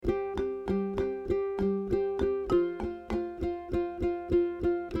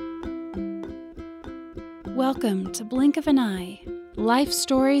Welcome to Blink of an Eye, life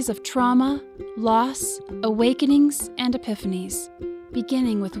stories of trauma, loss, awakenings, and epiphanies,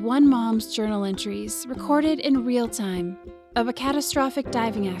 beginning with one mom's journal entries recorded in real time of a catastrophic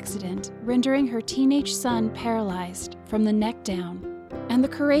diving accident rendering her teenage son paralyzed from the neck down, and the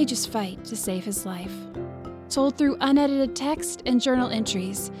courageous fight to save his life. Told through unedited text and journal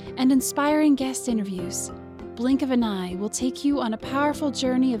entries and inspiring guest interviews, Blink of an Eye will take you on a powerful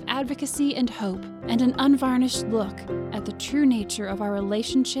journey of advocacy and hope, and an unvarnished look at the true nature of our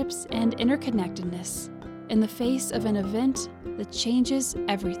relationships and interconnectedness in the face of an event that changes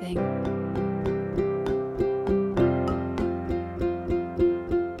everything.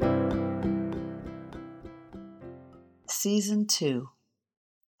 Season 2,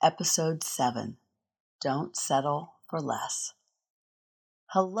 Episode 7, Don't Settle for Less.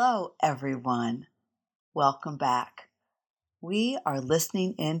 Hello, everyone. Welcome back. We are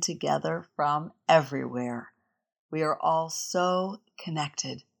listening in together from everywhere. We are all so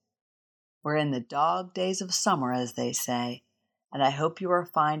connected. We're in the dog days of summer, as they say, and I hope you are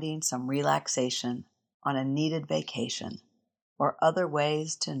finding some relaxation on a needed vacation or other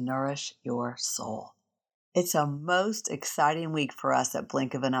ways to nourish your soul. It's a most exciting week for us at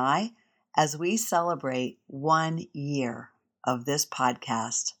Blink of an Eye as we celebrate 1 year of this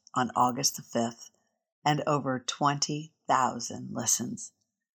podcast on August the 5th. And over 20,000 listens.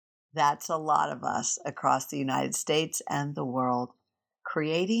 That's a lot of us across the United States and the world,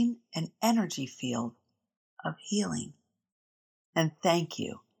 creating an energy field of healing. And thank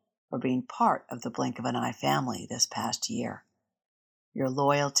you for being part of the Blink of an Eye family this past year. Your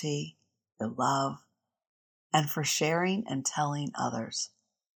loyalty, your love, and for sharing and telling others.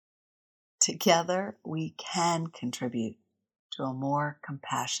 Together, we can contribute to a more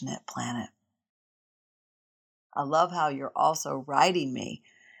compassionate planet. I love how you're also writing me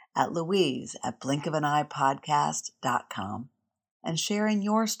at louise@blinkofaniepodcast.com and sharing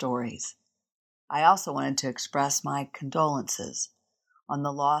your stories. I also wanted to express my condolences on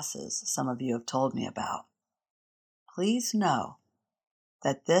the losses some of you have told me about. Please know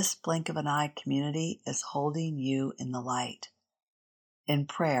that this Blink of an Eye community is holding you in the light, in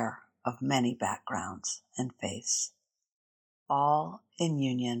prayer of many backgrounds and faiths, all in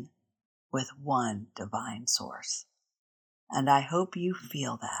union with one divine source. And I hope you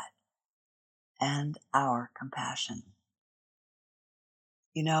feel that and our compassion.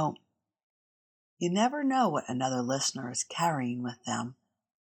 You know, you never know what another listener is carrying with them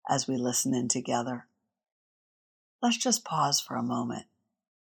as we listen in together. Let's just pause for a moment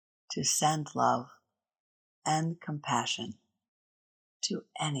to send love and compassion to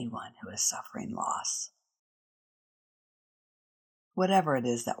anyone who is suffering loss. Whatever it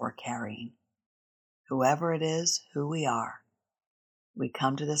is that we're carrying, whoever it is, who we are, we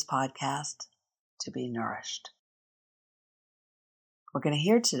come to this podcast to be nourished. We're going to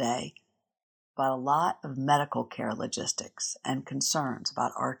hear today about a lot of medical care logistics and concerns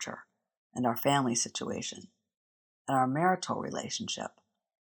about Archer and our family situation and our marital relationship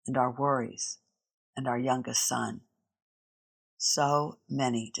and our worries and our youngest son. So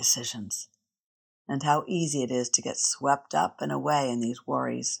many decisions, and how easy it is to get swept up and away in these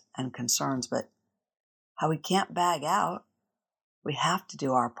worries and concerns, but how we can't bag out. We have to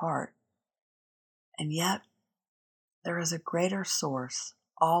do our part. And yet, there is a greater source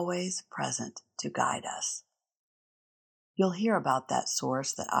always present to guide us. You'll hear about that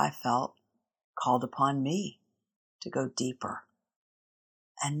source that I felt called upon me to go deeper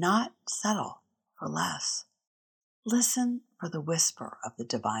and not settle for less. Listen for the whisper of the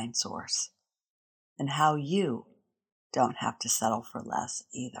divine source and how you don't have to settle for less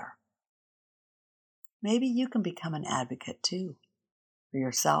either. Maybe you can become an advocate too, for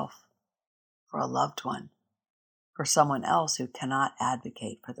yourself, for a loved one, for someone else who cannot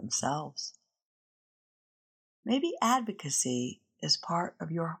advocate for themselves. Maybe advocacy is part of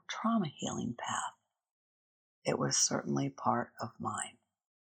your trauma healing path. It was certainly part of mine.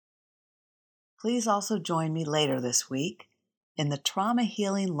 Please also join me later this week in the Trauma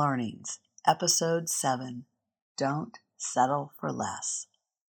Healing Learnings, Episode 7, Don't Settle for Less,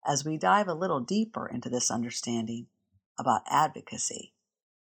 as we dive a little deeper into this understanding about advocacy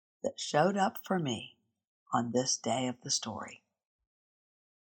that showed up for me on this day of the story.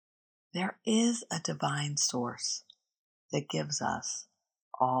 There is a divine source that gives us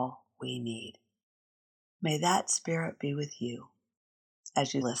all we need. May that spirit be with you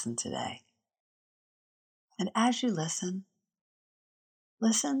as you listen today. And as you listen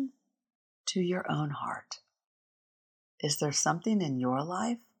to your own heart. Is there something in your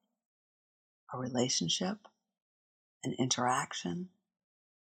life, a relationship, an interaction,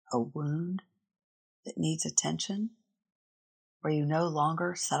 a wound, that needs attention, where you no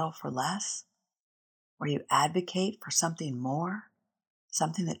longer settle for less, where you advocate for something more,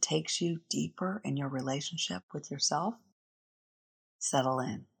 something that takes you deeper in your relationship with yourself? Settle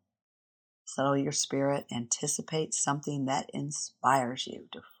in. Settle your spirit. Anticipate something that inspires you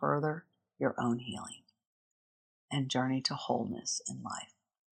to further your own healing and journey to wholeness in life.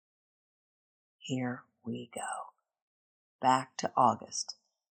 Here we go. Back to August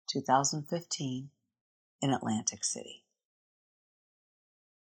 2015 in Atlantic City.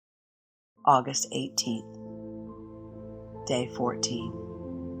 August 18th, day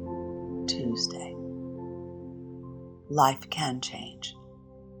 14, Tuesday. Life can change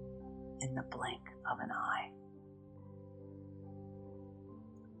in the blink of an eye.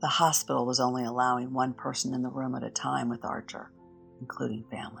 The hospital was only allowing one person in the room at a time with Archer, including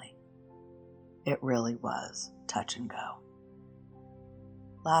family. It really was touch and go.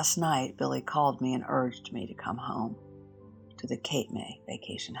 Last night, Billy called me and urged me to come home to the Cape May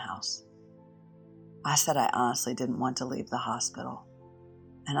vacation house. I said I honestly didn't want to leave the hospital,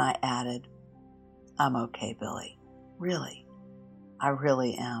 and I added, "I'm okay, Billy. Really, I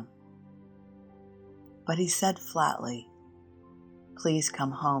really am." But he said flatly, "Please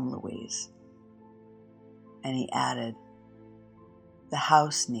come home, Louise." And he added, "The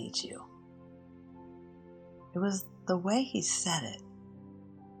house needs you." It was the way he said it.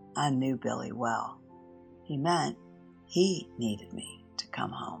 I knew Billy well. He meant he needed me to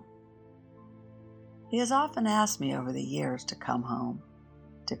come home. He has often asked me over the years to come home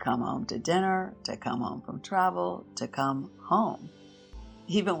to dinner, to come home from travel, to come home,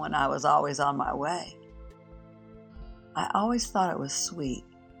 even when I was always on my way. I always thought it was sweet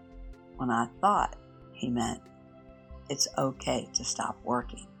when I thought he meant it's okay to stop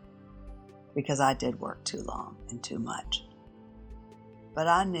working, because I did work too long and too much. But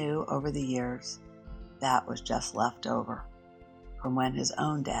I knew over the years that was just left over from when his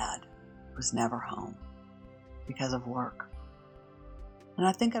own dad was never home because of work. And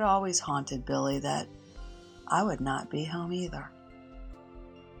I think it always haunted Billy that I would not be home either.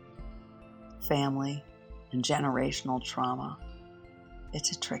 Family and generational trauma,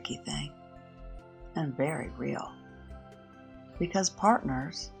 it's a tricky thing and very real, because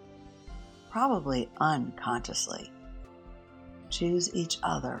partners, probably unconsciously, choose each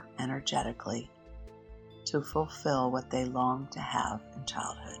other energetically to fulfill what they long to have in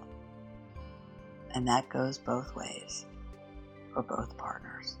childhood. And that goes both ways for both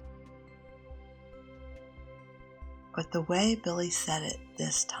partners. But the way Billy said it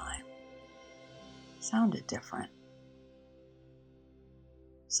this time sounded different.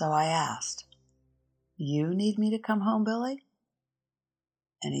 So I asked, "You need me to come home, Billy?"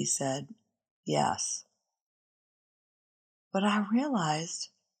 And he said, "Yes." But I realized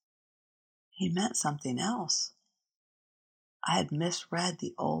he meant something else. I had misread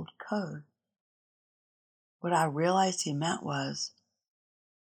the old code. What I realized he meant was,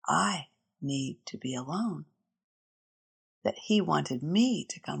 I need to be alone. That he wanted me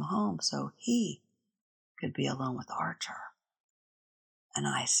to come home so he could be alone with Archer. And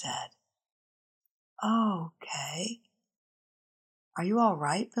I said, "Okay. Are you all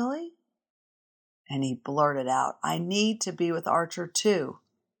right, Billy?" And he blurted out, "I need to be with Archer too."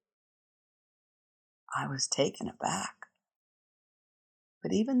 I was taken aback.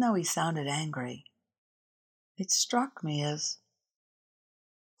 But even though he sounded angry, it struck me as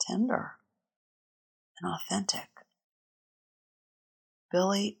tender and authentic.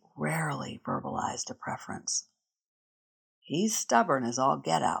 Billy rarely verbalized a preference. He's stubborn as all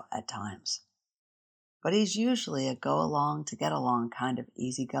get out at times, but he's usually a go-along to get along kind of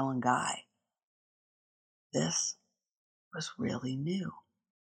easygoing guy. This was really new,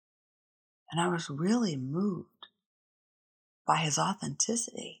 and I was really moved by his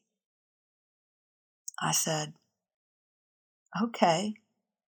authenticity. I said, "Okay,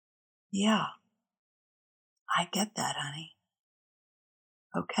 yeah, I get that, honey.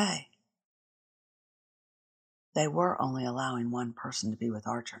 Okay." They were only allowing one person to be with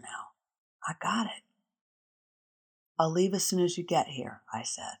Archer now. I got it. "I'll leave as soon as you get here," I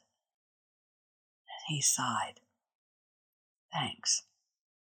said. And he sighed. "Thanks."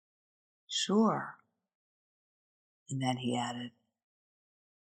 "Sure." And then he added,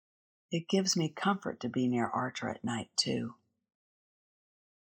 "It gives me comfort to be near Archer at night, too.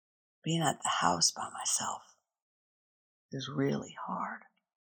 Being at the house by myself is really hard."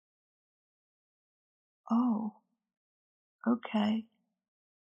 "Oh, okay.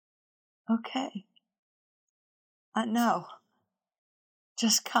 Okay. No.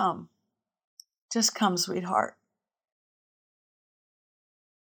 Just come. Just come, sweetheart."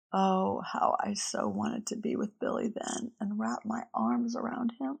 Oh, how I so wanted to be with Billy then and wrap my arms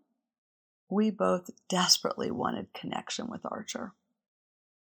around him. We both desperately wanted connection with Archer.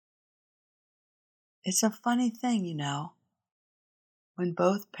 It's a funny thing, when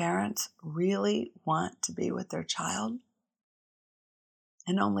both parents really want to be with their child,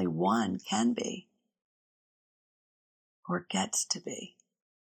 and only one can be, or gets to be.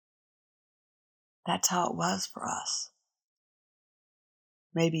 That's how it was for us.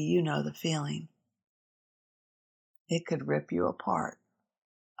 Maybe you know the feeling. It could rip you apart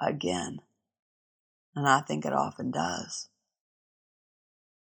again, and I think it often does.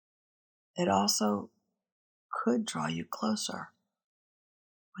 It also could draw you closer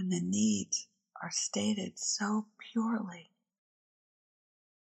when the needs are stated so purely.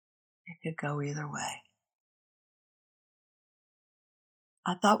 It could go either way.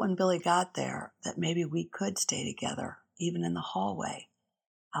 I thought when Billy got there that maybe we could stay together, even in the hallway,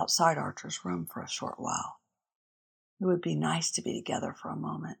 outside Archer's room for a short while. It would be nice to be together for a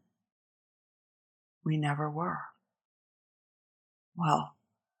moment. We never were. Well,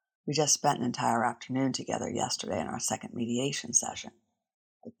 we just spent an entire afternoon together yesterday in our second mediation session.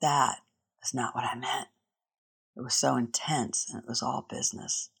 But that is not what I meant. It was so intense, and it was all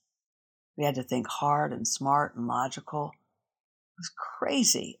business. We had to think hard and smart and logical. It was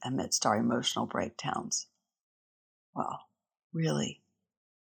crazy amidst our emotional breakdowns. Well, really,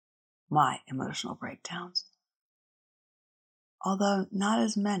 my emotional breakdowns. Although not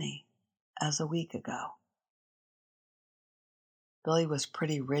as many as a week ago. Billy was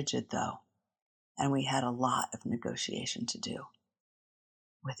pretty rigid, though, and we had a lot of negotiation to do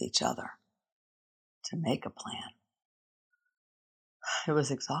with each other to make a plan. It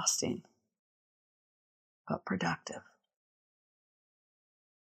was exhausting, but productive.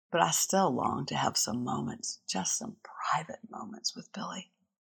 But I still long to have some moments, just some private moments with Billy.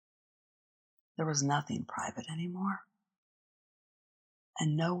 There was nothing private anymore,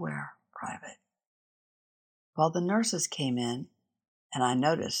 and nowhere private. While the nurses came in, and I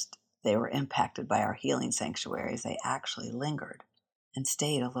noticed they were impacted by our healing sanctuaries, they actually lingered and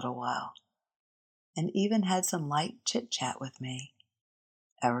stayed a little while, and even had some light chit-chat with me,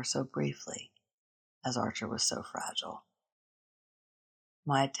 ever so briefly, as Archer was so fragile.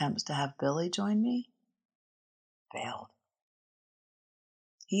 My attempts to have Billy join me failed.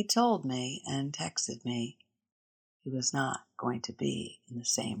 He told me and texted me he was not going to be in the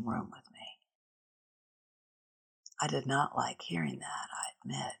same room with me. I did not like hearing that, I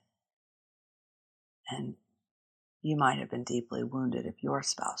admit. And you might have been deeply wounded if your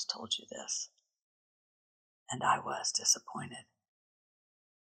spouse told you this. And I was disappointed.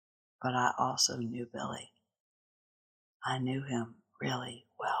 But I also knew Billy. I knew him really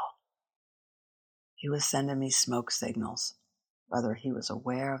well. He was sending me smoke signals, whether he was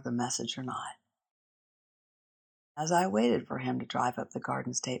aware of the message or not. As I waited for him to drive up the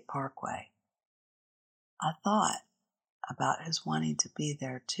Garden State Parkway, I thought about his wanting to be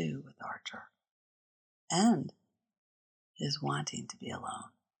there too with Archer, and his wanting to be alone.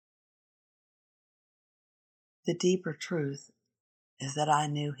 The deeper truth is that I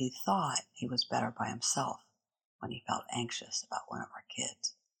knew he thought he was better by himself when he felt anxious about one of our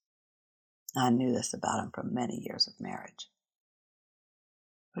kids. I knew this about him from many years of marriage.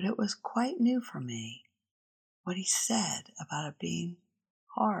 But it was quite new for me what he said about it being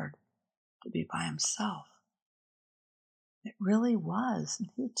hard to be by himself. It really was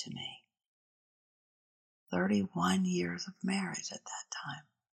new to me. 31 years of marriage at that time.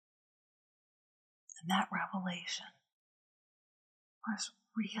 And that revelation was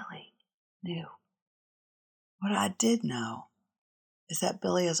really new. What I did know is that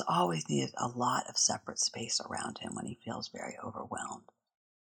Billy has always needed a lot of separate space around him when he feels very overwhelmed,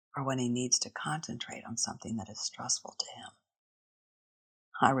 or when he needs to concentrate on something that is stressful to him.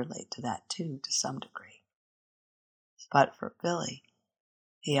 I relate to that too, to some degree. But for Billy,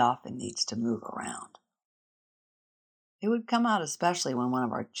 he often needs to move around. It would come out especially when one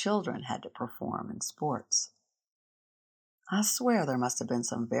of our children had to perform in sports. I swear there must have been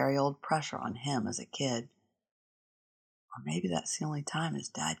some very old pressure on him as a kid. Or maybe that's the only time his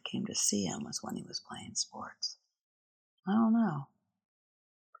dad came to see him was when he was playing sports. I don't know.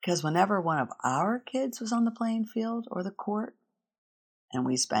 Because whenever one of our kids was on the playing field or the court, and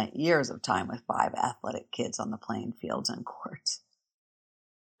we spent years of time with 5 athletic kids on the playing fields and courts,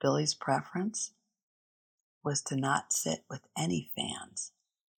 Billy's preference was to not sit with any fans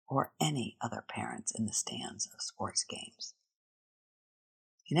or any other parents in the stands of sports games.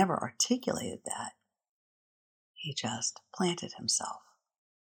 He never articulated that. He just planted himself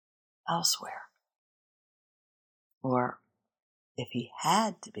elsewhere. Or if he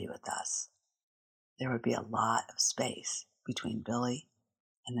had to be with us, there would be a lot of space between Billy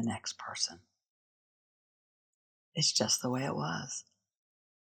and the next person. It's just the way it was.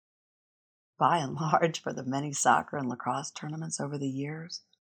 By and large, for the many soccer and lacrosse tournaments over the years,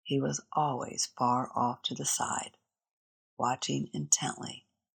 he was always far off to the side, watching intently,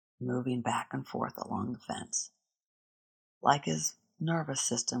 moving back and forth along the fence, like his nervous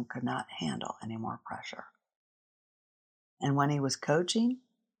system could not handle any more pressure. And when he was coaching,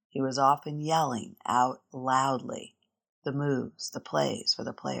 he was often yelling out loudly the moves, the plays for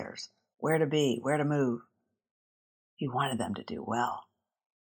the players, where to be, where to move. He wanted them to do well.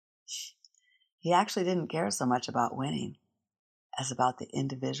 He actually didn't care so much about winning as about the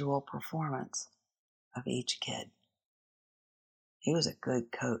individual performance of each kid. He was a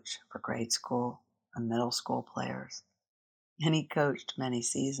good coach for grade school and middle school players, and he coached many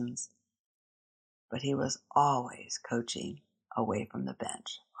seasons, but he was always coaching away from the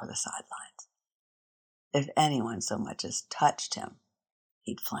bench or the sidelines. If anyone so much as touched him,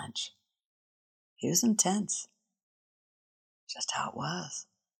 he'd flinch. He was intense. Just how it was.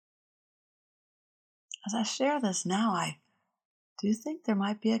 As I share this now, I do think there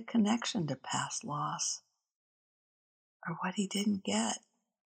might be a connection to past loss or what he didn't get.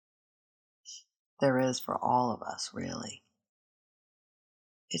 There is for all of us, really.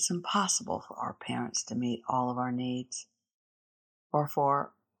 It's impossible for our parents to meet all of our needs, or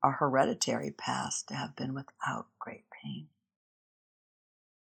for our hereditary past to have been without great pain.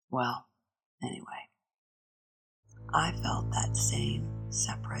 Well, anyway, I felt that same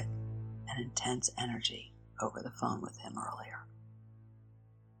separate and intense energy over the phone with him earlier.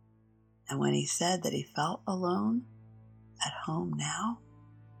 And when he said that he felt alone at home now,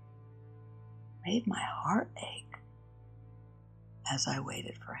 it made my heart ache as I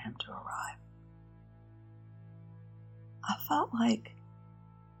waited for him to arrive. I felt like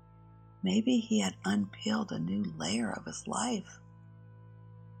maybe he had unpeeled a new layer of his life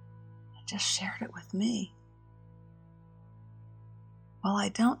and just shared it with me. While I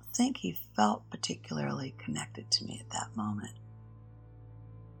don't think he felt particularly connected to me at that moment,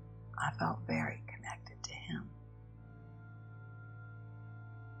 I felt very connected to him.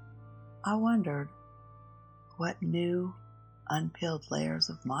 I wondered what new, unpeeled layers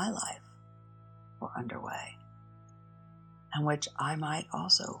of my life were underway, and which I might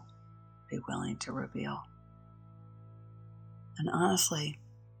also be willing to reveal. And honestly,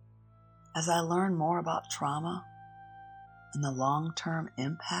 as I learn more about trauma and the long-term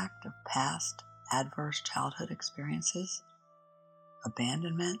impact of past adverse childhood experiences,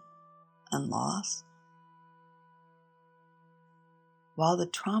 abandonment, and loss, while the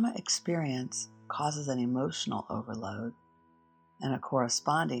trauma experience causes an emotional overload and a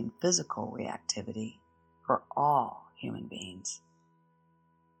corresponding physical reactivity for all human beings,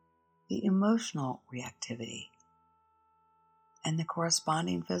 the emotional reactivity and the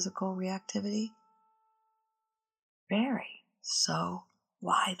corresponding physical reactivity vary so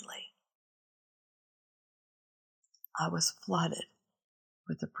widely. I was flooded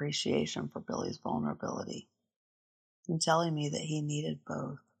with appreciation for Billy's vulnerability and telling me that he needed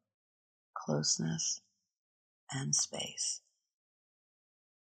both closeness and space.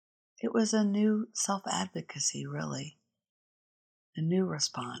 It was a new self-advocacy, really, a new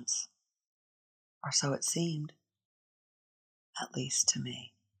response, or so it seemed, at least to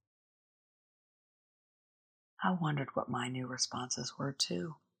me. I wondered what my new responses were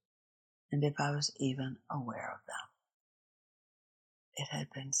too, and if I was even aware of them. It had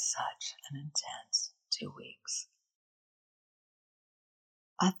been such an intense 2 weeks.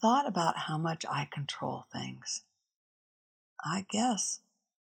 I thought about how much I control things. I guess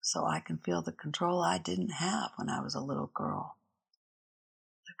so I can feel the control I didn't have when I was a little girl.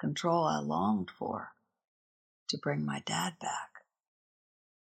 The control I longed for to bring my dad back.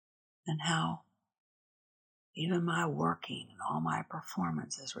 And how even my working and all my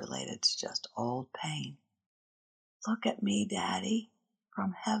performance is related to just old pain. Look at me, Daddy,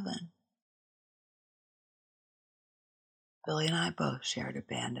 from heaven. Billy and I both shared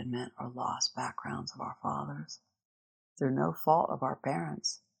abandonment or loss backgrounds of our fathers, through no fault of our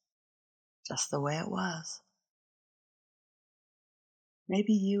parents, just the way it was.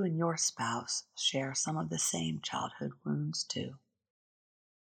 Maybe you and your spouse share some of the same childhood wounds too.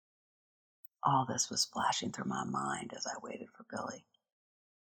 All this was flashing through my mind as I waited for Billy.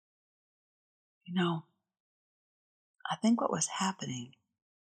 You know, I think what was happening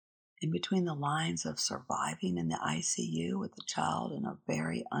in between the lines of surviving in the ICU with the child in a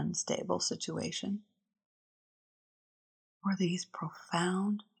very unstable situation were these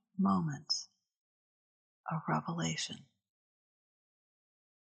profound moments of revelation.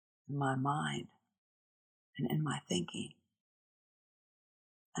 in my mind and in my thinking,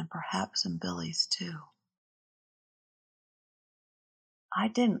 and perhaps in Billy's too. I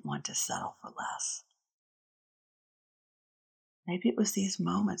didn't want to settle for less. Maybe it was these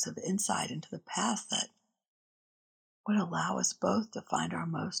moments of insight into the past that would allow us both to find our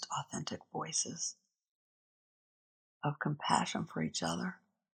most authentic voices of compassion for each other,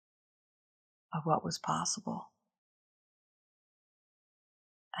 of what was possible,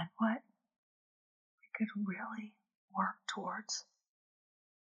 and what we could really work towards.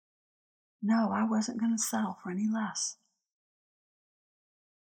 No, I wasn't going to settle for any less.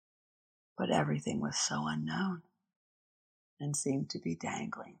 But everything was so unknown and seemed to be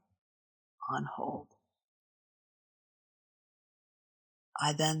dangling on hold.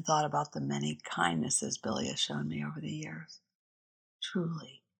 I then thought about the many kindnesses Billy has shown me over the years,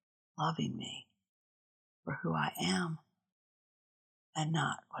 truly loving me for who I am and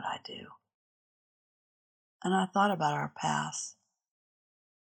not what I do. And I thought about our past,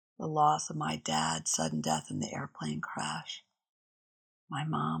 the loss of my dad's sudden death in the airplane crash, my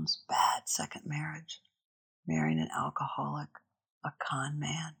mom's bad second marriage, marrying an alcoholic, a con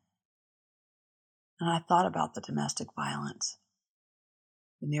man. And I thought about the domestic violence,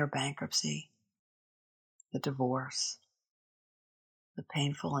 the near bankruptcy, the divorce, the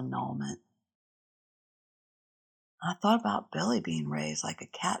painful annulment. I thought about Billy being raised like a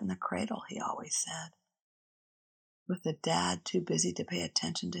cat in the cradle, he always said, with a dad too busy to pay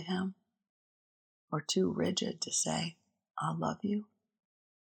attention to him or too rigid to say, I love you.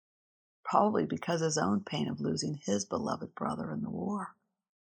 Probably because of his own pain of losing his beloved brother in the war.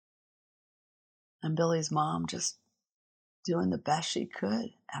 And Billy's mom just doing the best she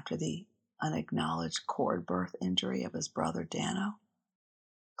could after the unacknowledged cord birth injury of his brother Dano,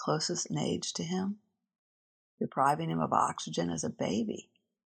 closest in age to him, depriving him of oxygen as a baby,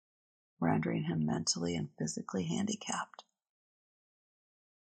 rendering him mentally and physically handicapped.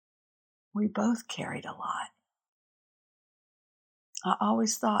 We both carried a lot. I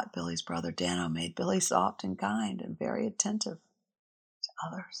always thought Billy's brother Dano made Billy soft and kind and very attentive to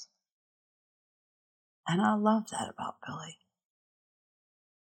others. And I loved that about Billy.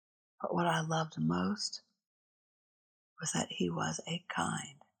 But what I loved most was that he was a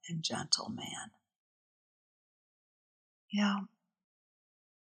kind and gentle man. Yeah,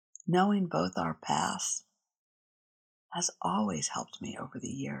 knowing both our pasts has always helped me over the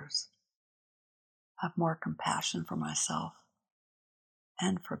years have more compassion for myself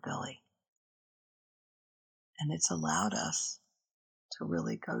and for Billy. And it's allowed us to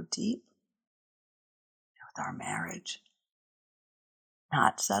really go deep with our marriage,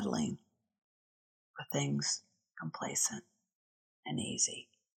 not settling for things complacent and easy.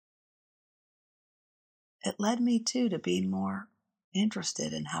 It led me, too, to being more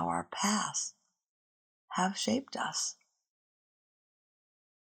interested in how our pasts have shaped us.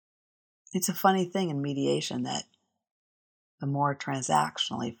 It's a funny thing in mediation that the more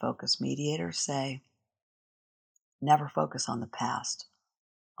transactionally focused mediators say, never focus on the past,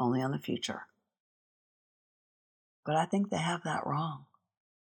 only on the future. But I think they have that wrong.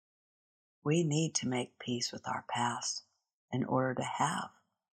 We need to make peace with our past in order to have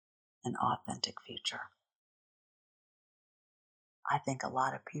an authentic future. I think a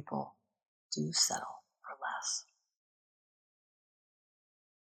lot of people do settle for less.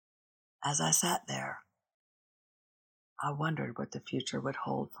 As I sat there, I wondered what the future would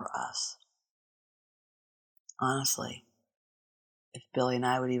hold for us. Honestly, if Billy and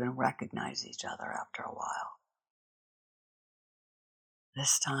I would even recognize each other after a while.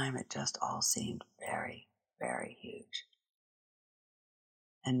 This time it just all seemed very, very huge.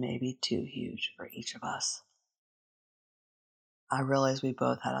 And maybe too huge for each of us. I realized we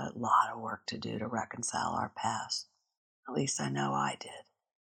both had a lot of work to do to reconcile our past. At least I know I did.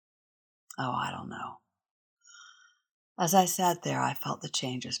 Oh, I don't know. As I sat there, I felt the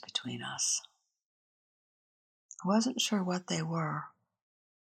changes between us. I wasn't sure what they were,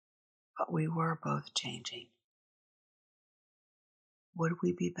 but we were both changing. Would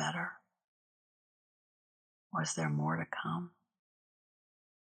we be better? Was there more to come?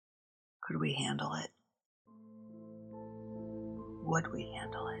 Could we handle it? Would we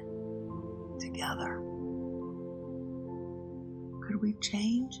handle it together? Could we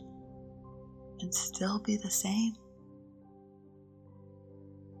change and still be the same?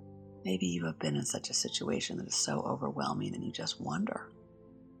 Maybe you have been in such a situation that is so overwhelming and you just wonder.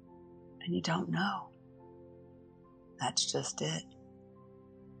 And you don't know. That's just it.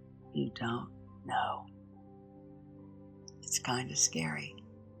 You don't know. It's kind of scary.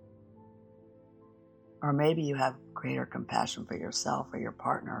 Or maybe you have greater compassion for yourself or your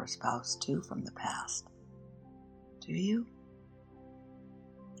partner or spouse too from the past. Do you?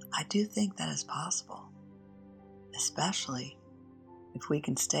 I do think that is possible, especially if we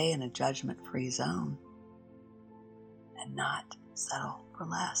can stay in a judgment-free zone and not settle for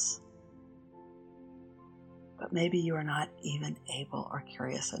less. But maybe you are not even able or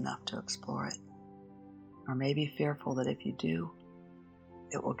curious enough to explore it, or maybe fearful that if you do,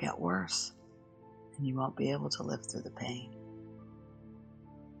 it will get worse and you won't be able to live through the pain.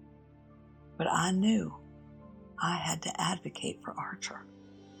 But I knew I had to advocate for Archer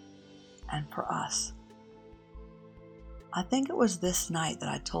and for us. I think it was this night that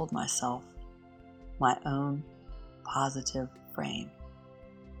I told myself my own positive frame.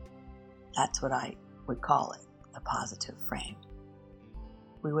 That's what I would call it, the positive frame.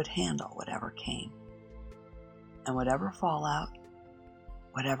 We would handle whatever came. And whatever fallout,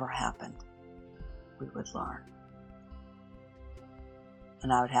 whatever happened, we would learn.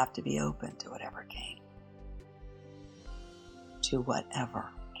 And I would have to be open to whatever came. To whatever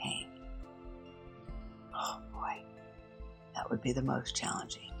came. Oh boy, that would be the most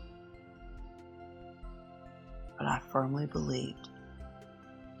challenging. But I firmly believed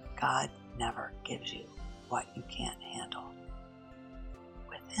God never gives you what you can't handle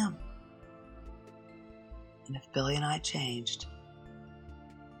with Him. And if Billy and I changed,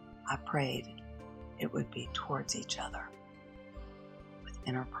 I prayed it would be towards each other with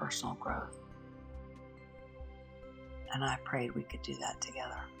interpersonal growth. And I prayed we could do that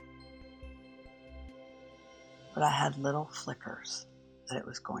together. But I had little flickers that it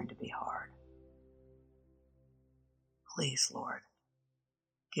was going to be hard. Please, Lord,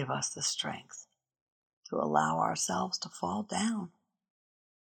 give us the strength to allow ourselves to fall down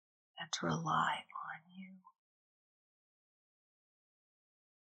and to rely on you.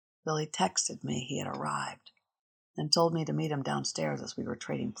 Billy texted me he had arrived and told me to meet him downstairs as we were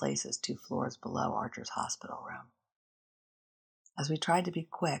trading places 2 floors below Archer's hospital room. As we tried to be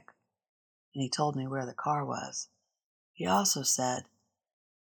quick, and he told me where the car was, he also said,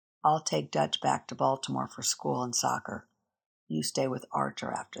 "I'll take Dutch back to Baltimore for school and soccer. You stay with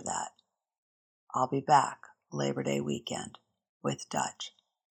Archer after that. I'll be back Labor Day weekend with Dutch,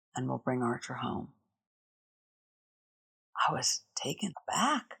 and we'll bring Archer home." I was taken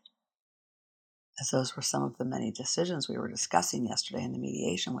aback, as those were some of the many decisions we were discussing yesterday in the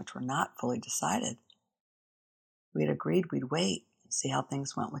mediation which were not fully decided. We had agreed we'd wait and see how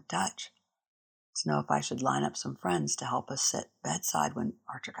things went with Dutch, to know if I should line up some friends to help us sit bedside when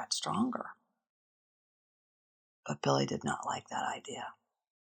Archer got stronger. But Billy did not like that idea.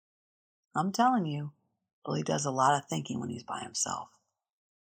 I'm telling you, Billy does a lot of thinking when he's by himself.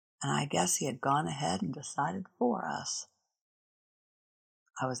 And I guess he had gone ahead and decided for us.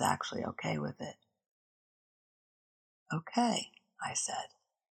 I was actually okay with it. Okay, I said.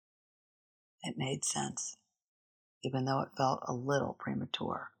 It made sense, even though it felt a little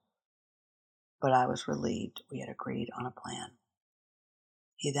premature. But I was relieved we had agreed on a plan.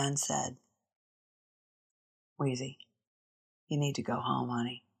 He then said, "Wheezy, you need to go home,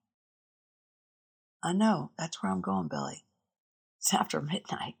 honey." "I know, that's where I'm going, Billy. It's after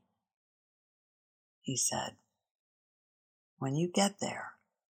midnight." He said, "When you get there,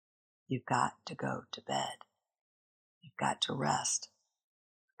 you've got to go to bed. You've got to rest,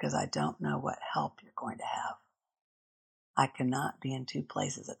 because I don't know what help you're going to have. I cannot be in 2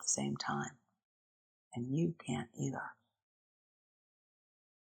 places at the same time, and you can't either."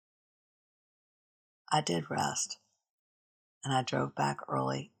 I did rest, and I drove back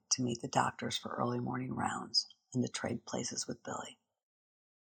early to meet the doctors for early morning rounds and to trade places with Billy.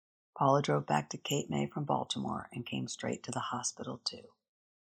 Paula drove back to Cape May from Baltimore and came straight to the hospital too.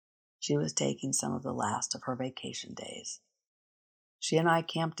 She was taking some of the last of her vacation days. She and I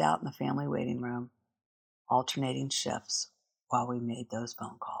camped out in the family waiting room, alternating shifts while we made those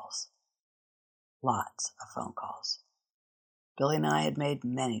phone calls. Lots of phone calls. Billy and I had made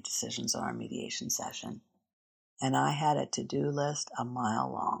many decisions on our mediation session, and I had a to-do list a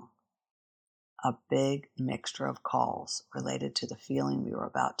mile long. A big mixture of calls related to the feeling we were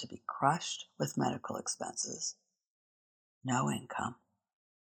about to be crushed with medical expenses, no income,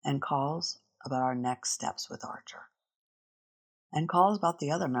 and calls about our next steps with Archer. And calls about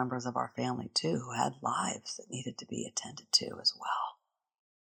the other members of our family, too, who had lives that needed to be attended to as well.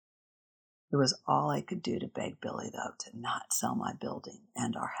 It was all I could do to beg Billy, though, to not sell my building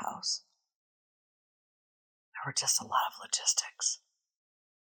and our house. There were just a lot of logistics.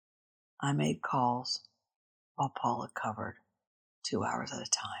 I made calls while Paula covered 2 hours at a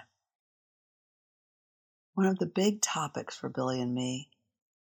time. One of the big topics for Billy and me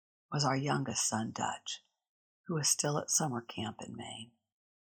was our youngest son, Dutch, who was still at summer camp in Maine.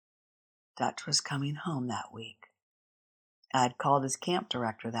 Dutch was coming home that week. I had called his camp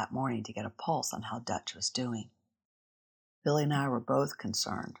director that morning to get a pulse on how Dutch was doing. Billy and I were both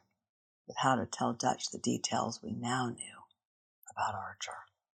concerned with how to tell Dutch the details we now knew about Archer.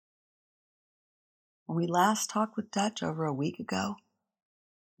 When we last talked with Dutch over a week ago,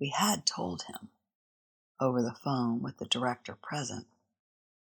 we had told him, over the phone with the director present,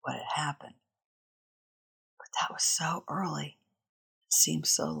 what had happened. But that was so early. It seemed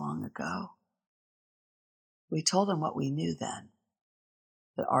so long ago. We told him what we knew then,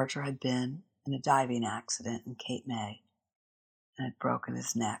 that Archer had been in a diving accident in Cape May and had broken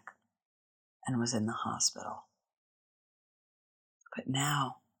his neck and was in the hospital. But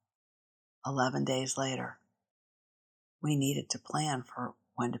now, 11 days later, we needed to plan for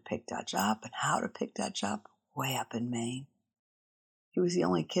when to pick Dutch up and how to pick Dutch up way up in Maine. He was the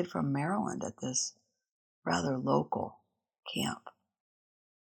only kid from Maryland at this rather local camp.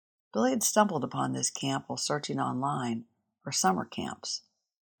 Billy had stumbled upon this camp while searching online for summer camps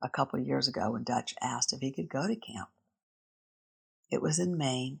a couple years ago when Dutch asked if he could go to camp. It was in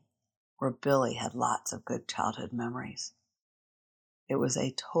Maine, where Billy had lots of good childhood memories. It was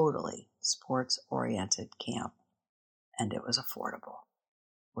a totally sports-oriented camp, and it was affordable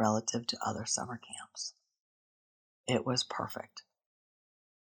relative to other summer camps. It was perfect.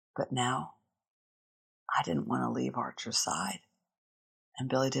 But now, I didn't want to leave Archer's side, and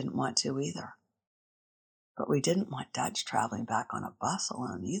Billy didn't want to either. But we didn't want Dutch traveling back on a bus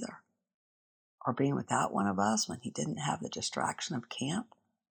alone either, or being without one of us when he didn't have the distraction of camp,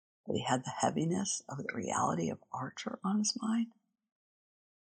 but he had the heaviness of the reality of Archer on his mind.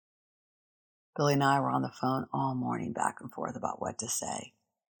 Billy and I were on the phone all morning back and forth about what to say,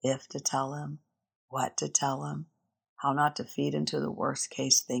 if to tell him, what to tell him, how not to feed into the worst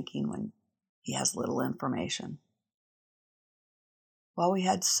case thinking when he has little information. While we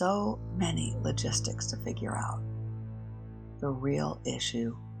had so many logistics to figure out, the real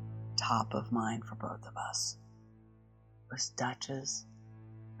issue, top of mind for both of us, was Dutch's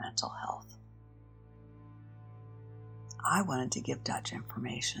mental health. I wanted to give Dutch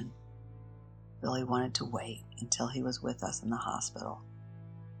information. Billy wanted to wait until he was with us in the hospital.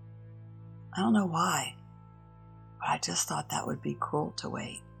 I don't know why, but I just thought that would be cruel to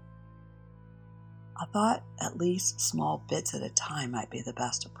wait. I thought at least small bits at a time might be the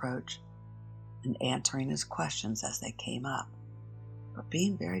best approach, and answering his questions as they came up, but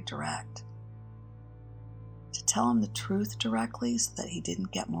being very direct. To tell him the truth directly so that he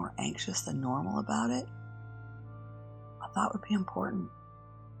didn't get more anxious than normal about it, I thought would be important.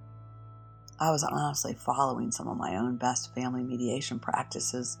 I was honestly following some of my own best family mediation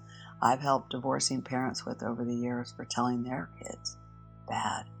practices I've helped divorcing parents with over the years for telling their kids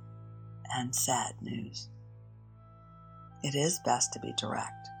bad and sad news. It is best to be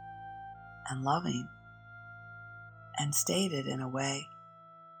direct and loving and stated in a way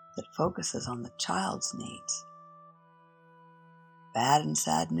that focuses on the child's needs. Bad and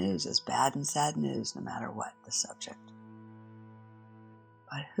sad news is bad and sad news no matter what the subject.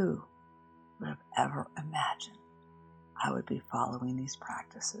 But who would have ever imagined I would be following these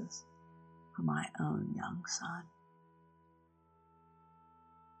practices for my own young son?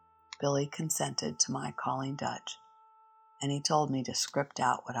 Billy consented to my calling Dutch, and he told me to script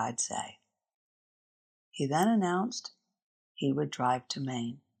out what I'd say. He then announced he would drive to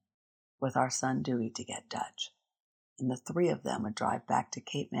Maine with our son Dewey to get Dutch, and the three of them would drive back to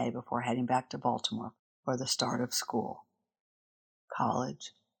Cape May before heading back to Baltimore for the start of school,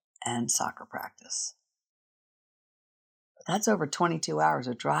 college, and soccer practice. But that's over 22 hours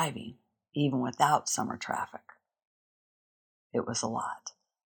of driving, even without summer traffic. It was a lot.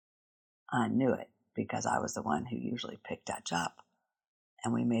 I knew it because I was the one who usually picked Dutch up,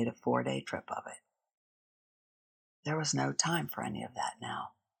 and we made a 4-day trip of it. There was no time for any of that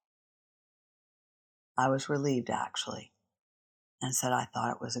now. I was relieved, actually, and said I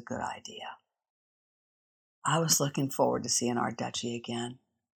thought it was a good idea. I was looking forward to seeing our Dutchie again.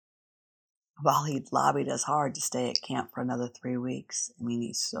 While he'd lobbied us hard to stay at camp for another 3 weeks,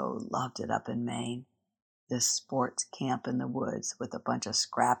 he so loved it up in Maine, this sports camp in the woods with a bunch of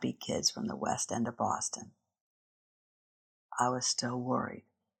scrappy kids from the west end of Boston. I was still worried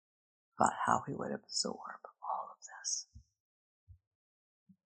about how he would absorb all of this.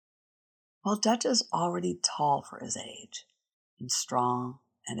 While Dutch is already tall for his age, and strong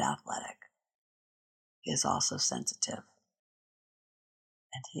and athletic, he is also sensitive,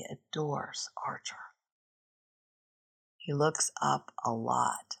 and he adores Archer. He looks up a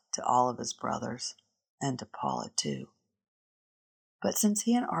lot to all of his brothers, and to Paula too. But since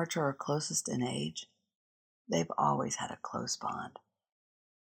he and Archer are closest in age, they've always had a close bond.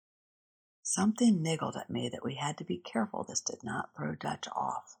 Something niggled at me that we had to be careful this did not throw Dutch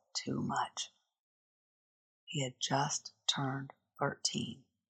off too much. He had just turned 13.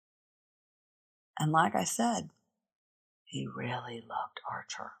 And like I said, he really loved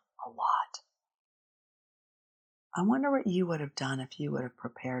Archer a lot. I wonder what you would have done if you would have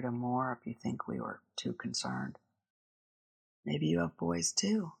prepared him more, if you think we were too concerned. Maybe you have boys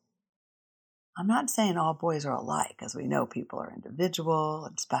too. I'm not saying all boys are alike, as we know people are individual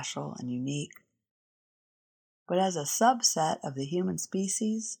and special and unique. But as a subset of the human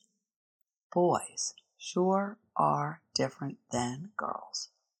species, boys sure are different than girls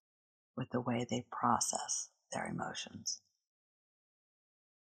with the way they process their emotions.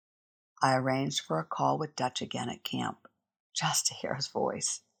 I arranged for a call with Dutch again at camp, just to hear his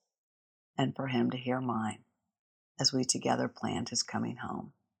voice, and for him to hear mine, as we together planned his coming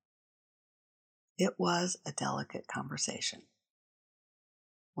home. It was a delicate conversation,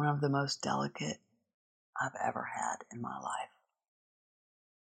 one of the most delicate I've ever had in my life.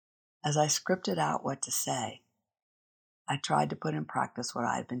 As I scripted out what to say, I tried to put in practice what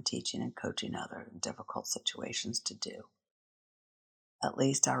I had been teaching and coaching others in difficult situations to do. At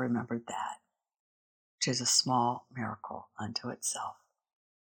least I remembered that, which is a small miracle unto itself.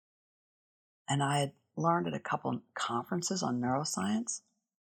 And I had learned at a couple conferences on neuroscience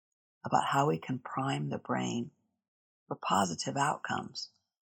about how we can prime the brain for positive outcomes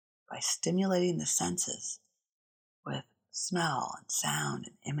by stimulating the senses with smell and sound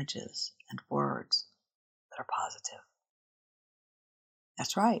and images and words that are positive.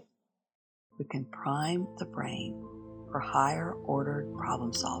 That's right. We can prime the brain for higher ordered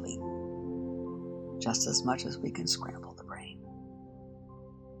problem solving just as much as we can scramble the brain.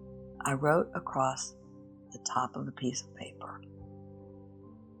 I wrote across the top of a piece of paper,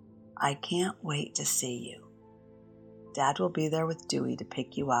 "I can't wait to see you. Dad will be there with Dewey to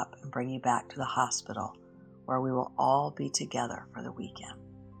pick you up and bring you back to the hospital where we will all be together for the weekend.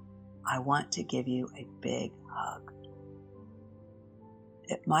 I want to give you a big hug.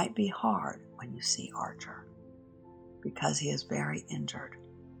 It might be hard when you see Archer because he is very injured,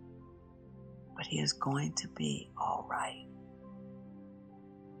 but he is going to be all right.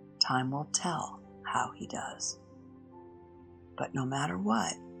 Time will tell how he does. But no matter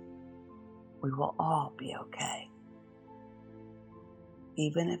what, we will all be okay,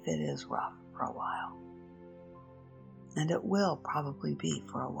 even if it is rough for a while. And it will probably be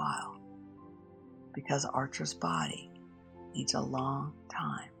for a while, because Archer's body needs a long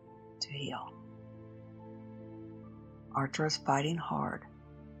time to heal. Archer is fighting hard,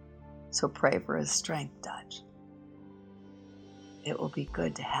 so pray for his strength, Dutch. It will be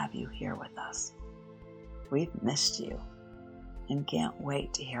good to have you here with us. We've missed you and can't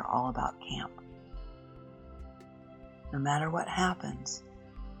wait to hear all about camp. No matter what happens,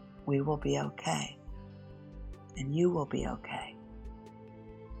 we will be okay, and you will be okay,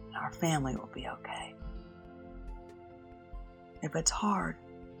 and our family will be okay. If it's hard,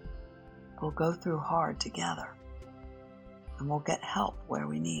 we'll go through hard together, and we'll get help where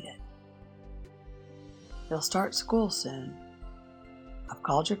we need it. You'll start school soon. I've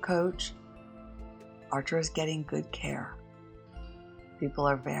called your coach. Archer is getting good care. People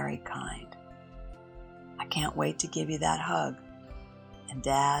are very kind. I can't wait to give you that hug. And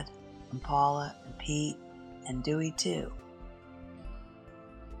Dad, and Paula, and Pete, and Dewey too."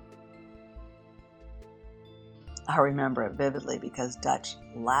 I remember it vividly because Dutch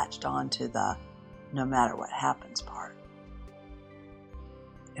latched onto the "no matter what happens" part.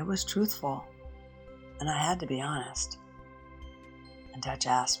 It was truthful, and I had to be honest. And Dutch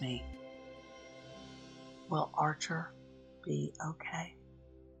asked me, "Will Archer be okay?"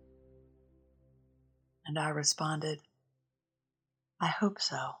 And I responded, "I hope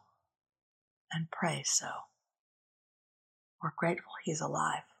so, and pray so. We're grateful he's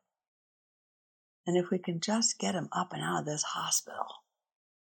alive. And if we can just get him up and out of this hospital,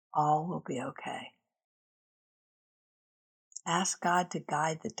 all will be okay. Ask God to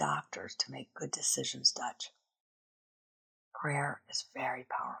guide the doctors to make good decisions, Dutch. Prayer is very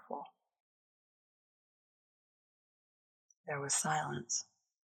powerful." There was silence.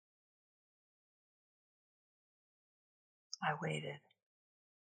 I waited.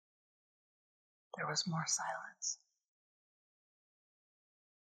 There was more silence.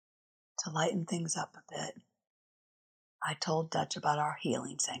 To lighten things up a bit, I told Dutch about our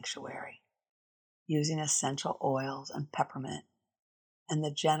healing sanctuary, using essential oils and peppermint, and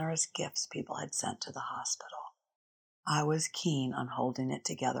the generous gifts people had sent to the hospital. I was keen on holding it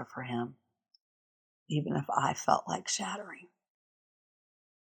together for him, even if I felt like shattering.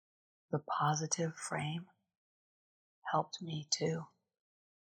 The positive frame helped me too.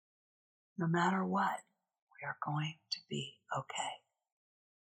 No matter what, we are going to be okay.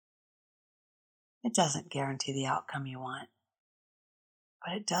 It doesn't guarantee the outcome you want,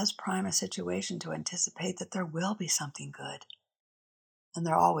 but it does prime a situation to anticipate that there will be something good. And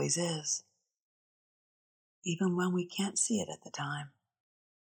there always is, even when we can't see it at the time.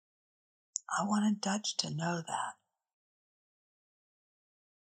 I wanted Dutch to know that.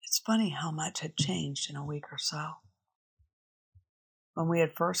 It's funny how much had changed in a week or so. When we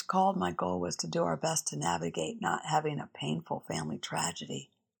had first called, my goal was to do our best to navigate not having a painful family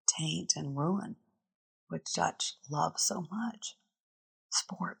tragedy taint and ruin, which Dutch loves so much,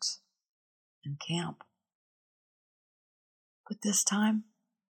 sports and camp. But this time,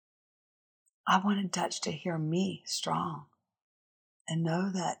 I wanted Dutch to hear me strong and know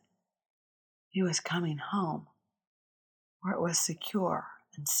that he was coming home where it was secure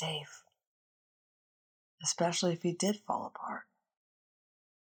and safe, especially if he did fall apart.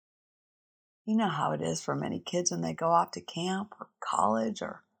 You know how it is for many kids when they go off to camp or college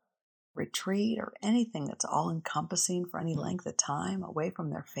or retreat or anything that's all-encompassing for any length of time away from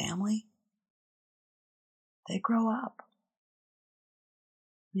their family. They grow up.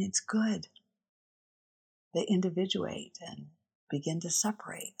 I mean, it's good. They individuate and begin to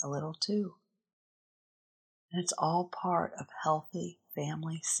separate a little too. And it's all part of healthy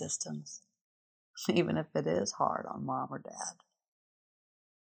family systems, even if it is hard on mom or dad.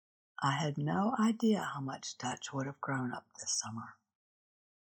 I had no idea how much Dutch would have grown up this summer,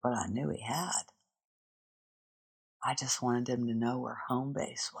 but I knew he had. I just wanted him to know where home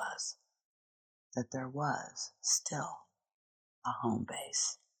base was, that there was still a home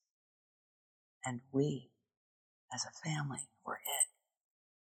base, and we, as a family, were it.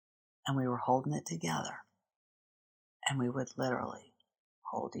 And we were holding it together, and we would literally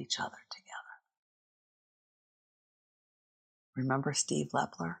hold each other together. Remember Steve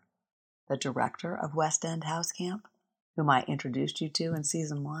Lepler, the director of West End House Camp, whom I introduced you to in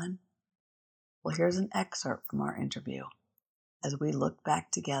season 1? Well, here's an excerpt from our interview as we look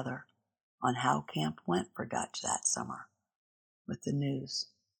back together on how camp went for Dutch that summer with the news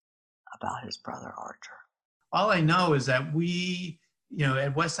about his brother Archer. All I know is that we,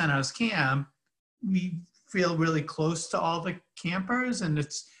 at West End House Camp, we feel really close to all the campers, and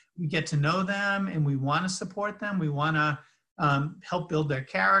we get to know them, and we want to support them. We want to help build their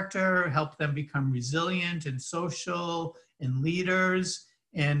character, help them become resilient and social and leaders.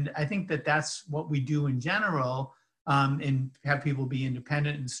 And I think that that's what we do in general, and have people be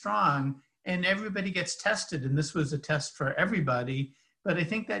independent and strong. And everybody gets tested, and this was a test for everybody. But I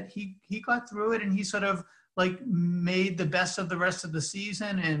think that he got through it, and he sort of made the best of the rest of the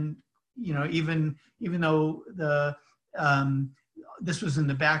season. And even though this was in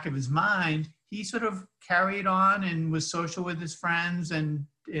the back of his mind, he sort of carried on and was social with his friends and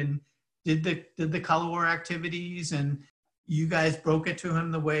did the color war activities. And you guys broke it to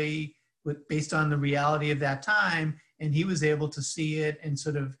him the way based on the reality of that time, and he was able to see it and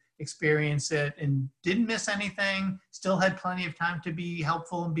sort of experience it and didn't miss anything. Still had plenty of time to be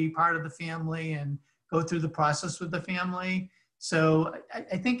helpful and be part of the family and go through the process with the family. So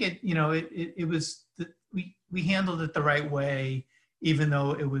I think it was we handled it the right way, even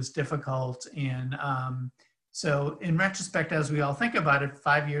though it was difficult. And so in retrospect, as we all think about it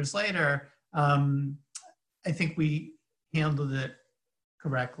 5 years later, I think we handled it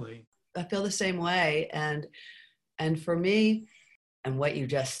correctly. I feel the same way. And for me, and what you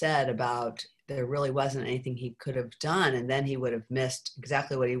just said about there really wasn't anything he could have done, and then he would have missed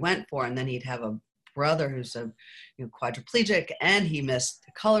exactly what he went for, and then he'd have a brother who's a quadriplegic, and he missed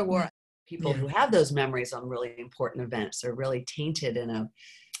the color war. People who have those memories on really important events are really tainted in a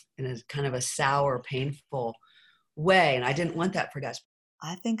kind of a sour, painful way, and I didn't want that for Dutch.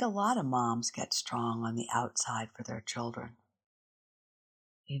 I think a lot of moms get strong on the outside for their children,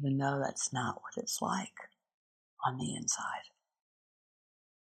 even though that's not what it's like on the inside.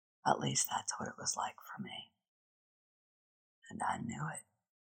 At least that's what it was like for me. And I knew it.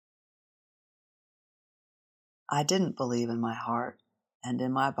 I didn't believe in my heart and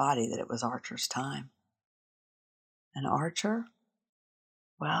in my body that it was Archer's time. And Archer,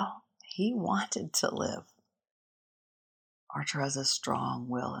 well, he wanted to live. Archer has a strong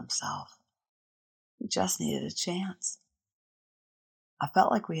will himself. He just needed a chance. I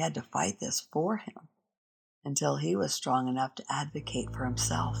felt like we had to fight this for him until he was strong enough to advocate for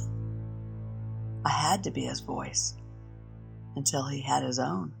himself. I had to be his voice until he had his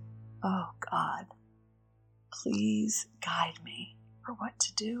own. Oh, God, please guide me for what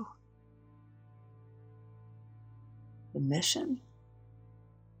to do. The mission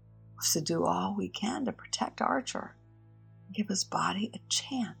was to do all we can to protect Archer and give his body a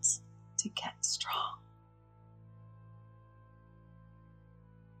chance to get strong.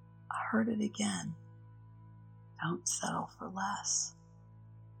 I heard it again. Don't settle for less.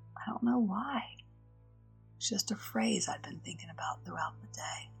 I don't know why. It's just a phrase I'd been thinking about throughout the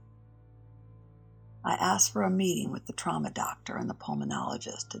day. I asked for a meeting with the trauma doctor and the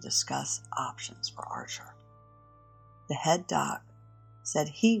pulmonologist to discuss options for Archer. The head doc said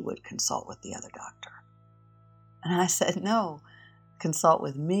he would consult with the other doctor. And I said, no, consult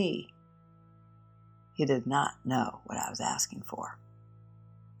with me. He did not know what I was asking for.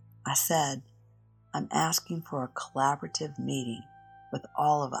 I said, I'm asking for a collaborative meeting with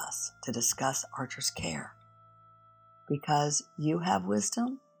all of us to discuss Archer's care. Because you have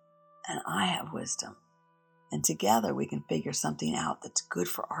wisdom and I have wisdom. And together we can figure something out that's good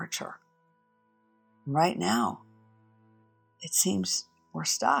for Archer. And right now, it seems we're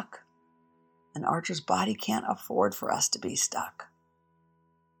stuck. And Archer's body can't afford for us to be stuck.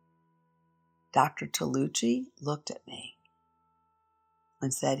 Dr. Tolucci looked at me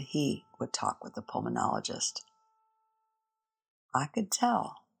and said he would talk with the pulmonologist. I could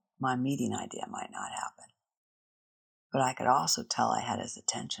tell my meeting idea might not happen, but I could also tell I had his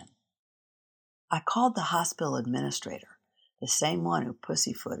attention. I called the hospital administrator, the same one who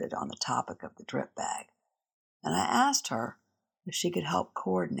pussyfooted on the topic of the drip bag, and I asked her if she could help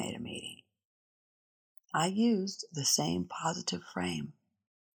coordinate a meeting. I used the same positive frame,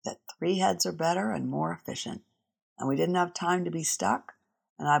 that 3 heads are better and more efficient, and we didn't have time to be stuck,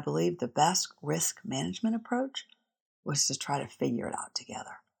 and I believed the best risk management approach was to try to figure it out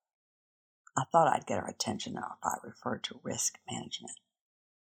together. I thought I'd get her attention now if I referred to risk management.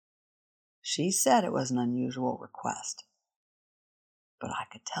 She said it was an unusual request, but I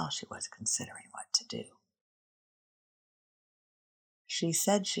could tell she was considering what to do. She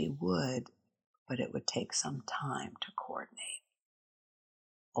said she would, but it would take some time to coordinate.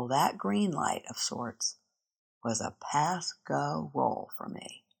 Well, that green light of sorts was a pass-go roll for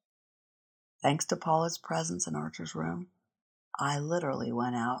me. Thanks to Paula's presence in Archer's room, I literally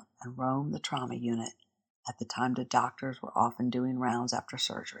went out and roamed the trauma unit at the time the doctors were often doing rounds after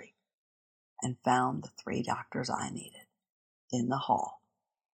surgery, and found the 3 doctors I needed in the hall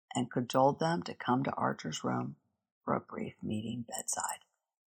and cajoled them to come to Archer's room for a brief meeting bedside.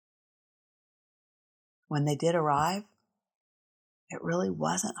 When they did arrive, it really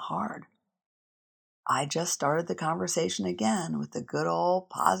wasn't hard. I just started the conversation again with the good old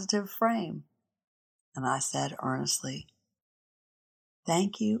positive frame, and I said earnestly,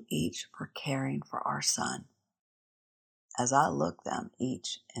 "Thank you each for caring for our son," as I looked them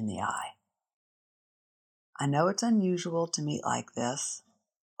each in the eye. I know it's unusual to meet like this,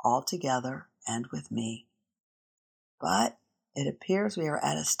 all together and with me, but it appears we are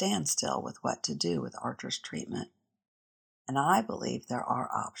at a standstill with what to do with Archer's treatment, and I believe there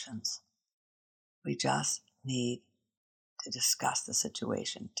are options. We just need to discuss the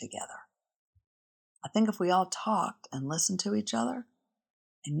situation together. I think if we all talked and listened to each other,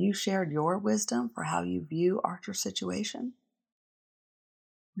 and you shared your wisdom for how you view Archer's situation,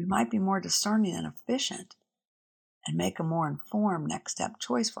 we might be more discerning and efficient and make a more informed next step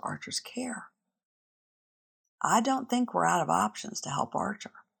choice for Archer's care. I don't think we're out of options to help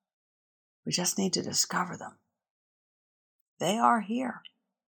Archer. We just need to discover them. They are here.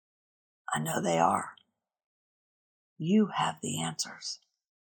 I know they are. You have the answers.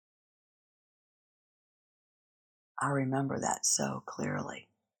 I remember that so clearly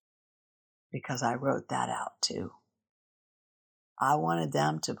because I wrote that out too. I wanted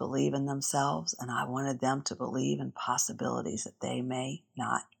them to believe in themselves, and I wanted them to believe in possibilities that they may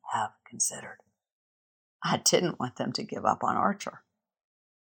not have considered. I didn't want them to give up on Archer.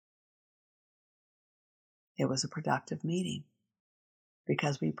 It was a productive meeting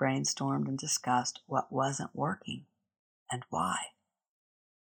because we brainstormed and discussed what wasn't working and why.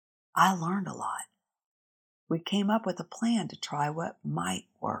 I learned a lot. We came up with a plan to try what might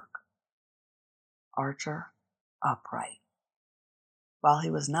work. Archer upright. While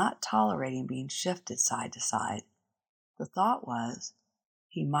he was not tolerating being shifted side to side, the thought was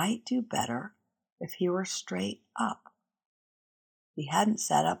he might do better if he were straight up. He hadn't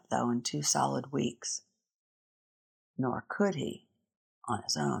sat up, though, in 2 solid weeks. Nor could he, on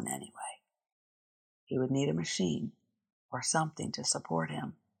his own anyway. He would need a machine or something to support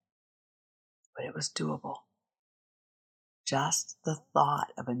him. But it was doable. Just the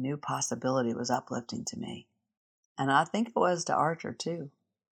thought of a new possibility was uplifting to me. And I think it was to Archer, too.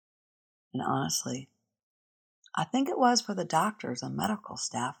 And honestly, I think it was for the doctors and medical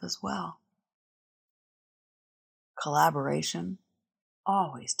staff as well. Collaboration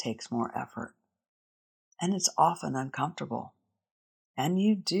always takes more effort, and it's often uncomfortable. And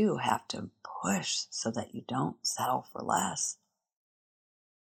you do have to push so that you don't settle for less.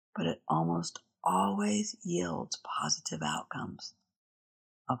 But it almost always yields positive outcomes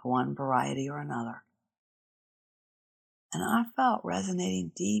of one variety or another. And I felt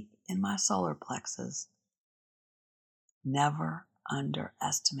resonating deep in my solar plexus. Never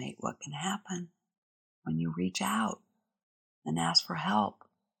underestimate what can happen when you reach out and ask for help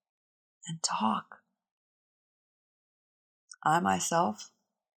and talk. I myself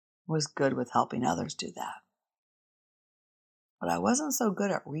was good with helping others do that. But I wasn't so good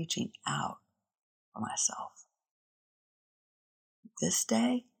at reaching out for myself. This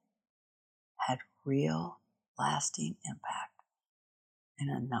day had real, lasting impact in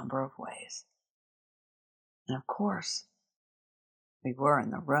a number of ways. And of course, we were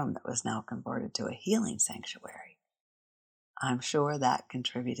in the room that was now converted to a healing sanctuary. I'm sure that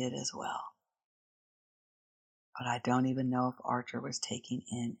contributed as well. But I don't even know if Archer was taking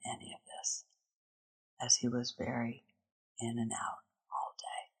in any of this, as he was very in and out all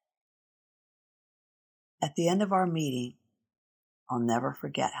day. At the end of our meeting, I'll never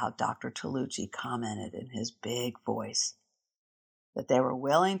forget how Dr. Tolucci commented in his big voice that they were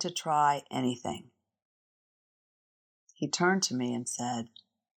willing to try anything. He turned to me and said,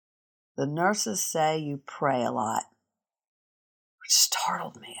 "The nurses say you pray a lot," which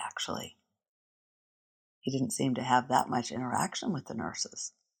startled me, actually. He didn't seem to have that much interaction with the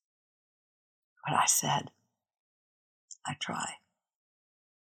nurses. But I said, "I try."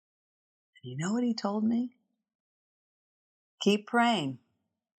 And you know what he told me? "Keep praying."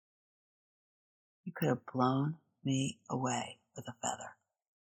 You could have blown me away with a feather.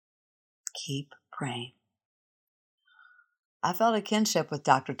 Keep praying. I felt a kinship with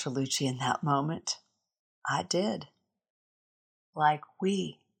Dr. Tolucci in that moment. I did. Like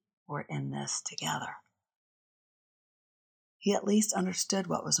we were in this together. He at least understood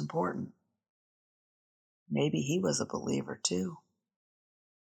what was important. Maybe he was a believer too.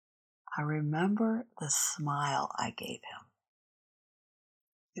 I remember the smile I gave him.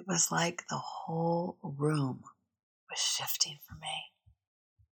 It was like the whole room was shifting for me.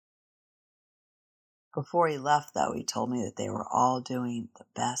 Before he left, though, he told me that they were all doing the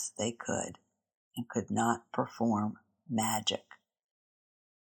best they could and could not perform magic.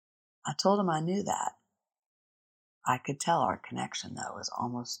 I told him I knew that. I could tell our connection, though, was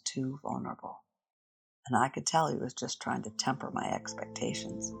almost too vulnerable. And I could tell he was just trying to temper my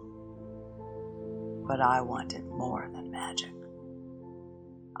expectations. But I wanted more than magic.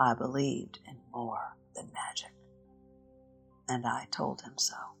 I believed in more than magic. And I told him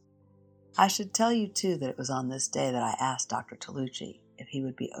so. I should tell you, too, that it was on this day that I asked Dr. Tolucci if he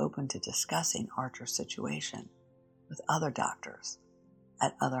would be open to discussing Archer's situation with other doctors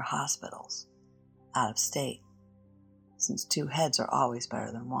at other hospitals out of state, since two heads are always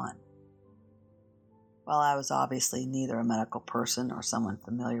better than one. While I was obviously neither a medical person nor someone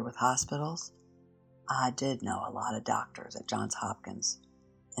familiar with hospitals, I did know a lot of doctors at Johns Hopkins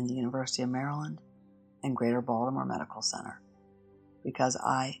and the University of Maryland and Greater Baltimore Medical Center, because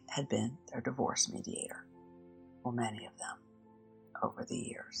I had been their divorce mediator for many of them over the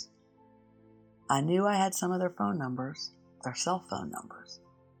years. I knew I had some of their phone numbers, their cell phone numbers,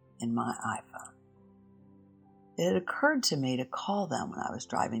 in my iPhone. It had occurred to me to call them when I was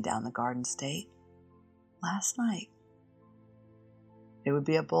driving down the Garden State last night. It would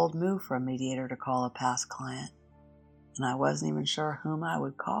be a bold move for a mediator to call a past client, and I wasn't even sure whom I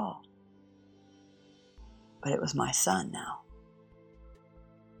would call. But it was my son now.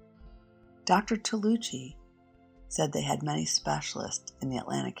 Dr. Tolucci said they had many specialists in the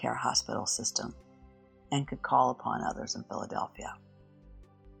AtlantiCare hospital system and could call upon others in Philadelphia.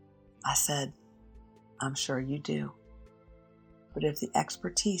 I said, "I'm sure you do. But if the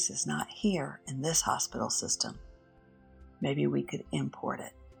expertise is not here in this hospital system, maybe we could import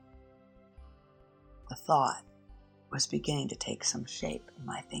it." The thought was beginning to take some shape in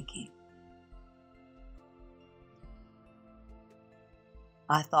my thinking.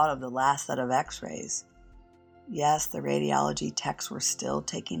 I thought of the last set of x-rays. Yes, the radiology techs were still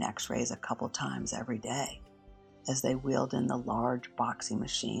taking x-rays a couple times every day as they wheeled in the large boxing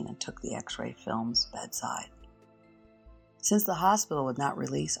machine and took the x-ray films bedside. Since the hospital would not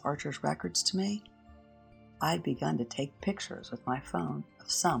release Archer's records to me, I had begun to take pictures with my phone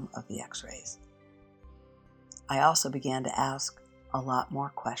of some of the x-rays. I also began to ask a lot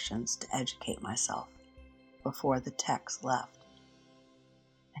more questions to educate myself before the techs left.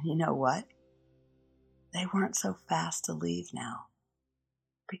 And you know what? They weren't so fast to leave now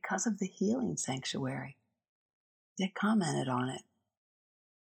because of the healing sanctuary. They commented on it.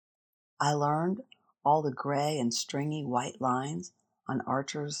 I learned all the gray and stringy white lines on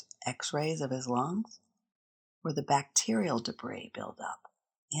Archer's x-rays of his lungs were the bacterial debris buildup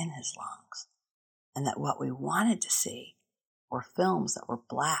in his lungs, and that what we wanted to see were films that were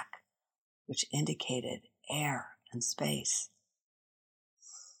black, which indicated air and space.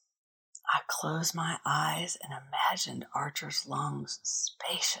 I closed my eyes and imagined Archer's lungs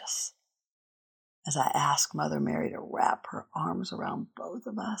spacious as I asked Mother Mary to wrap her arms around both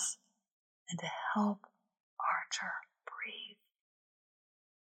of us and to help Archer breathe.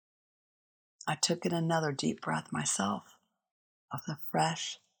 I took in another deep breath myself of the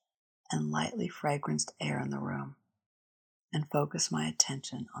fresh and lightly fragranced air in the room and focused my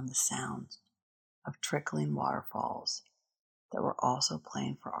attention on the sounds of trickling waterfalls that were also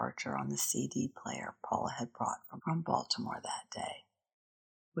playing for Archer on the CD player Paula had brought from Baltimore that day,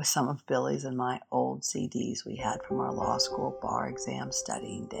 with some of Billy's and my old CDs we had from our law school bar exam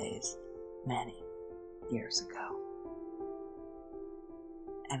studying days many years ago.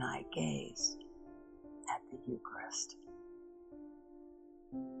 And I gazed at the Eucharist.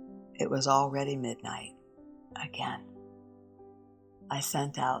 It was already midnight again. I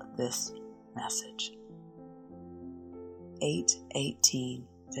sent out this message.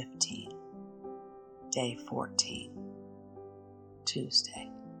 8/18/15, day 14,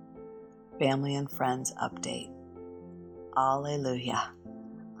 Tuesday. Family and friends update. Alleluia.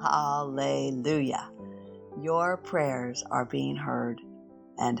 Alleluia. Your prayers are being heard,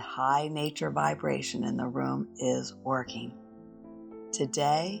 and high nature vibration in the room is working.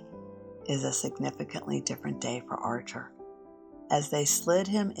 Today is a significantly different day for Archer, as they slid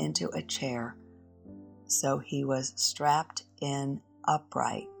him into a chair so he was strapped in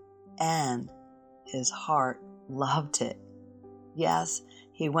upright, and his heart loved it. Yes,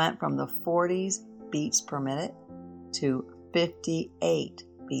 he went from the 40s beats per minute to 58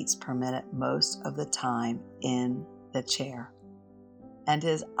 beats per minute most of the time in the chair. And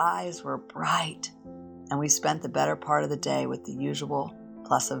his eyes were bright, and we spent the better part of the day with the usual,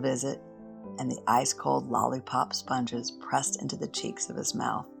 plus a visit, and the ice-cold lollipop sponges pressed into the cheeks of his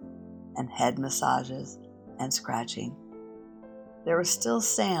mouth, and head massages and scratching. There was still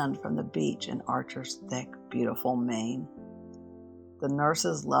sand from the beach in Archer's thick, beautiful mane. The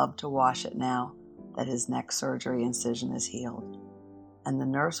nurses love to wash it now that his neck surgery incision is healed. And the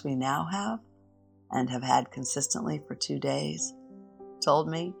nurse we now have, and have had consistently for 2 days, told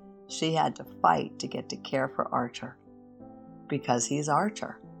me she had to fight to get to care for Archer, because he's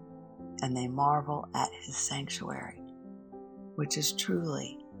Archer, and they marvel at his sanctuary, which is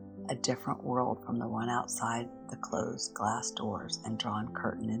truly a different world from the one outside the closed glass doors and drawn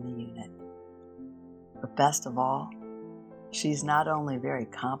curtain in the unit. But best of all, she's not only very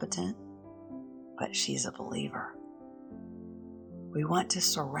competent, but she's a believer. We want to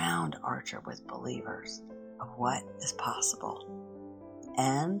surround Archer with believers of what is possible.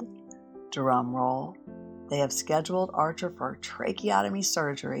 And, drum roll, they have scheduled Archer for tracheotomy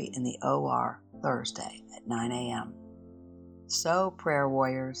surgery in the OR Thursday at 9 a.m. So, prayer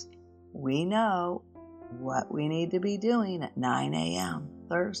warriors, we know what we need to be doing at 9 a.m.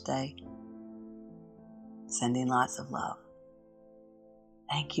 Thursday. Sending lots of love.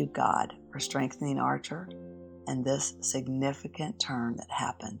 Thank you, God, for strengthening Archer and this significant turn that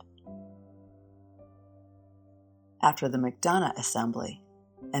happened. After the McDonough Assembly,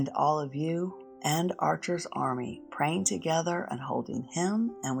 and all of you and Archer's army praying together and holding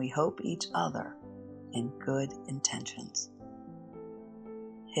him, and we hope each other, in good intentions.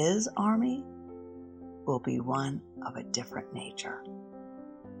 His army will be one of a different nature,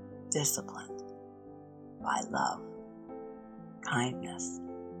 disciplined by love, kindness,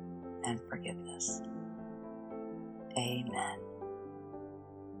 and forgiveness. Amen.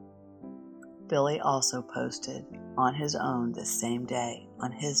 Billy also posted on his own this same day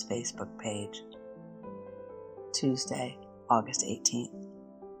on his Facebook page, Tuesday, August 18th.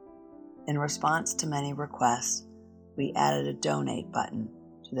 In response to many requests, we added a donate button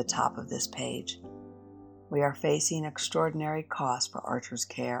to the top of this page. We are facing extraordinary costs for Archer's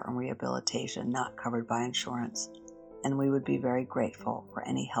care and rehabilitation not covered by insurance, and we would be very grateful for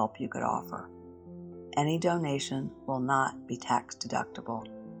any help you could offer. Any donation will not be tax deductible,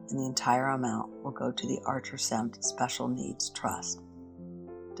 and the entire amount will go to the Archer Sempt Special Needs Trust.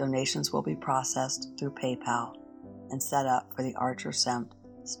 Donations will be processed through PayPal and set up for the Archer Sempt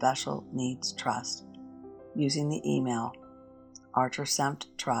Special Needs Trust using the email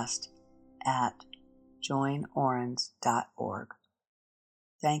archersempttrust@joinorans.org.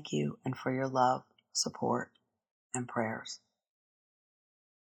 Thank you, and for your love, support, and prayers.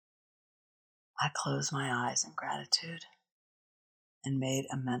 I close my eyes in gratitude. and made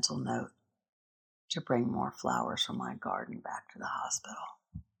a mental note to bring more flowers from my garden back to the hospital.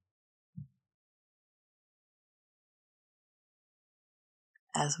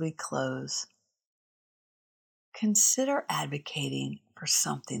 As we close, consider advocating for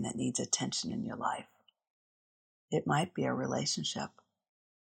something that needs attention in your life. It might be a relationship.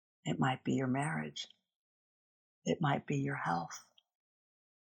 It might be your marriage. It might be your health.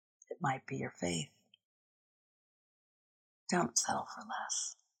 It might be your faith. Don't settle for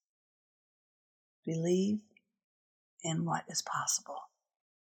less. Believe in what is possible.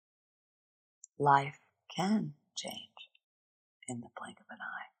 Life can change in the blink of an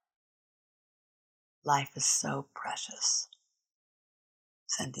eye. Life is so precious.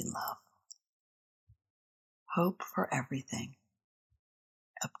 Sending love. Hope for everything.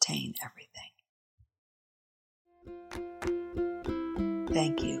 Obtain everything.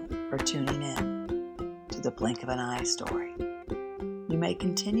 Thank you for tuning in to the Blink of an Eye story. You may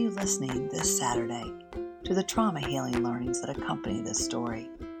continue listening this Saturday to the trauma healing learnings that accompany this story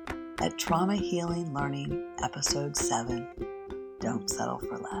at Trauma Healing Learning Episode 7, Don't Settle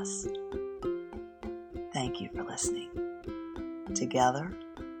for Less. Thank you for listening. Together,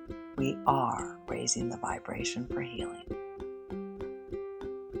 we are raising the vibration for healing.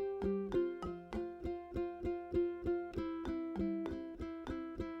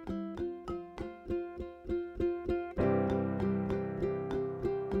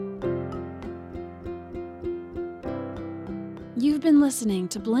 You've been listening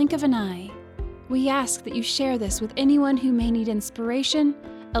to Blink of an Eye. We ask that you share this with anyone who may need inspiration,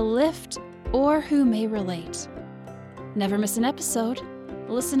 a lift, or who may relate. Never miss an episode.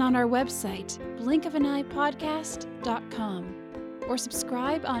 Listen on our website, blinkofaneyepodcast.com, or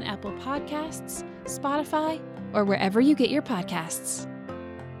subscribe on Apple Podcasts, Spotify, or wherever you get your podcasts.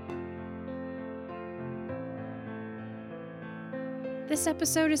 This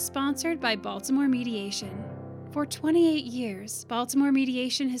episode is sponsored by Baltimore Mediation. For 28 years, Baltimore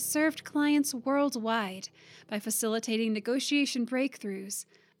Mediation has served clients worldwide by facilitating negotiation breakthroughs,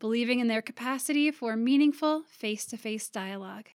 believing in their capacity for meaningful face-to-face dialogue.